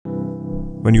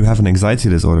When you have an anxiety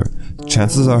disorder,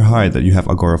 chances are high that you have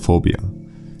agoraphobia.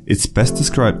 It's best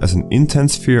described as an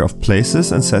intense fear of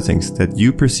places and settings that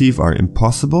you perceive are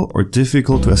impossible or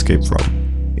difficult to escape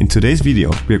from. In today's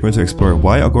video, we are going to explore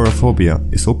why agoraphobia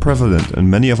is so prevalent and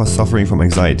many of us suffering from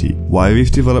anxiety, why we've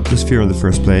developed this fear in the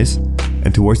first place,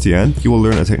 and towards the end, you will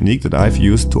learn a technique that I've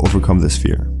used to overcome this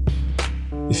fear.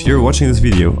 If you're watching this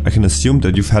video, I can assume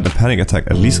that you've had a panic attack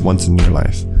at least once in your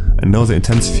life, and know the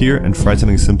intense fear and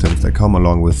frightening symptoms that come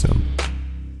along with them.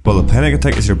 Well, a panic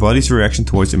attack is your body's reaction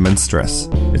towards immense stress.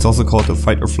 It's also called the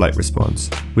fight or flight response,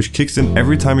 which kicks in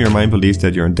every time your mind believes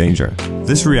that you're in danger.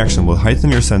 This reaction will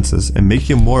heighten your senses and make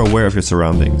you more aware of your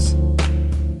surroundings.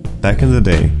 Back in the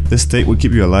day, this state would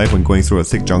keep you alive when going through a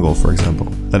thick jungle, for example,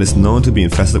 that is known to be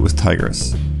infested with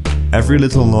tigers. Every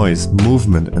little noise,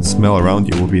 movement, and smell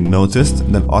around you will be noticed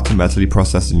and then automatically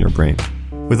processed in your brain.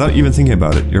 Without even thinking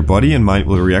about it, your body and mind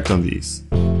will react on these.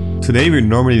 Today we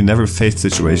normally never face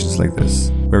situations like this,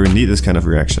 where we need this kind of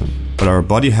reaction, but our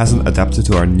body hasn't adapted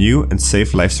to our new and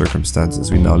safe life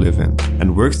circumstances we now live in,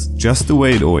 and works just the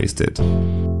way it always did.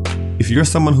 If you're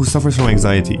someone who suffers from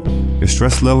anxiety, your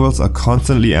stress levels are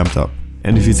constantly amped up,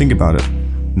 and if you think about it,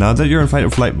 now that you're in fight or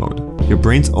flight mode, your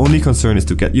brain's only concern is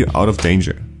to get you out of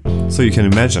danger. So you can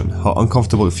imagine how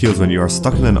uncomfortable it feels when you are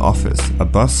stuck in an office, a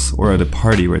bus, or at a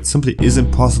party where it simply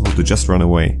isn't possible to just run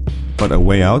away. But a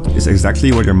way out is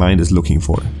exactly what your mind is looking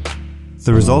for.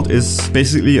 The result is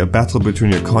basically a battle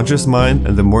between your conscious mind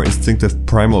and the more instinctive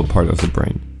primal part of the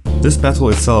brain. This battle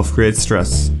itself creates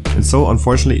stress, and so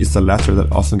unfortunately it's the latter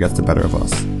that often gets the better of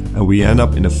us, and we end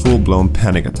up in a full-blown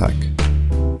panic attack.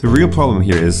 The real problem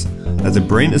here is that the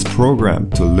brain is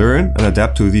programmed to learn and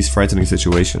adapt to these frightening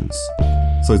situations.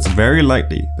 So it's very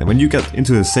likely that when you get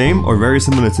into the same or very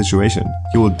similar situation,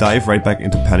 you will dive right back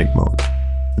into panic mode.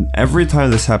 And every time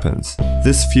this happens,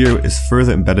 this fear is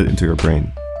further embedded into your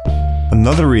brain.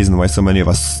 Another reason why so many of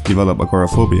us develop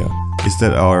agoraphobia is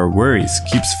that our worries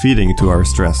keeps feeding into our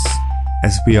stress.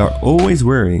 As we are always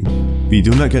worrying, we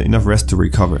do not get enough rest to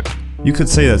recover. You could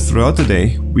say that throughout the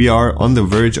day, we are on the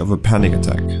verge of a panic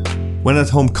attack. When at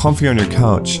home comfy on your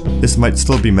couch, this might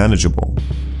still be manageable.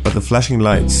 But the flashing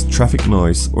lights, traffic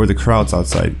noise, or the crowds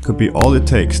outside could be all it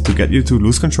takes to get you to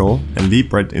lose control and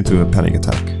leap right into a panic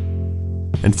attack.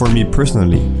 And for me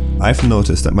personally, I've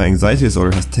noticed that my anxiety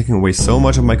disorder has taken away so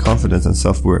much of my confidence and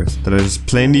self-worth that I just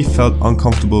plainly felt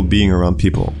uncomfortable being around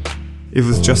people. If it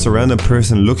was just a random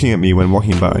person looking at me when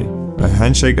walking by, a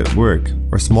handshake at work,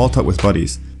 or small talk with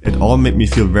buddies, it all made me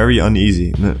feel very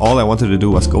uneasy, and all I wanted to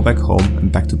do was go back home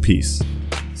and back to peace.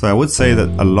 So I would say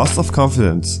that a loss of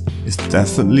confidence is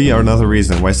definitely another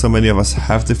reason why so many of us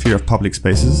have the fear of public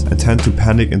spaces and tend to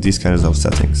panic in these kinds of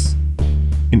settings.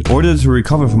 In order to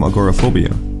recover from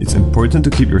agoraphobia, it's important to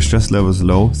keep your stress levels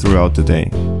low throughout the day.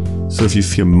 So if you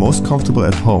feel most comfortable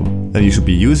at home, then you should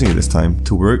be using this time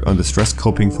to work on the stress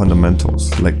coping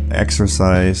fundamentals like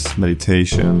exercise,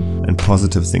 meditation, and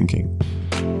positive thinking.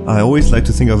 I always like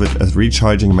to think of it as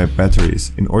recharging my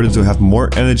batteries in order to have more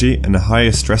energy and a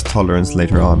higher stress tolerance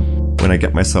later on, when I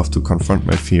get myself to confront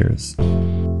my fears.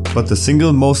 But the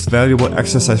single most valuable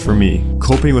exercise for me,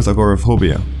 coping with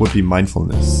agoraphobia, would be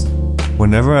mindfulness.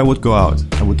 Whenever I would go out,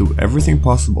 I would do everything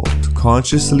possible to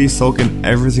consciously soak in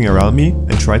everything around me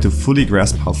and try to fully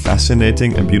grasp how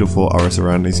fascinating and beautiful our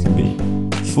surroundings can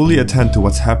be. Fully attend to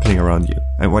what's happening around you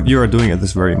and what you are doing at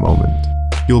this very moment.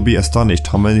 You'll be astonished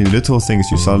how many little things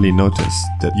you suddenly notice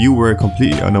that you were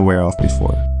completely unaware of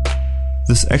before.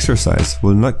 This exercise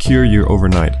will not cure you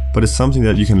overnight, but it's something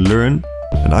that you can learn,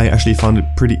 and I actually found it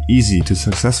pretty easy to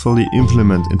successfully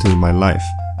implement into my life,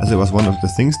 as it was one of the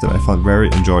things that I found very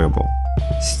enjoyable.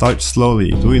 Start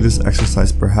slowly doing this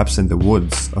exercise perhaps in the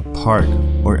woods, a park,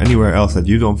 or anywhere else that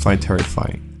you don't find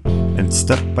terrifying, and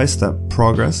step by step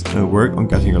progress and work on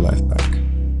getting your life back.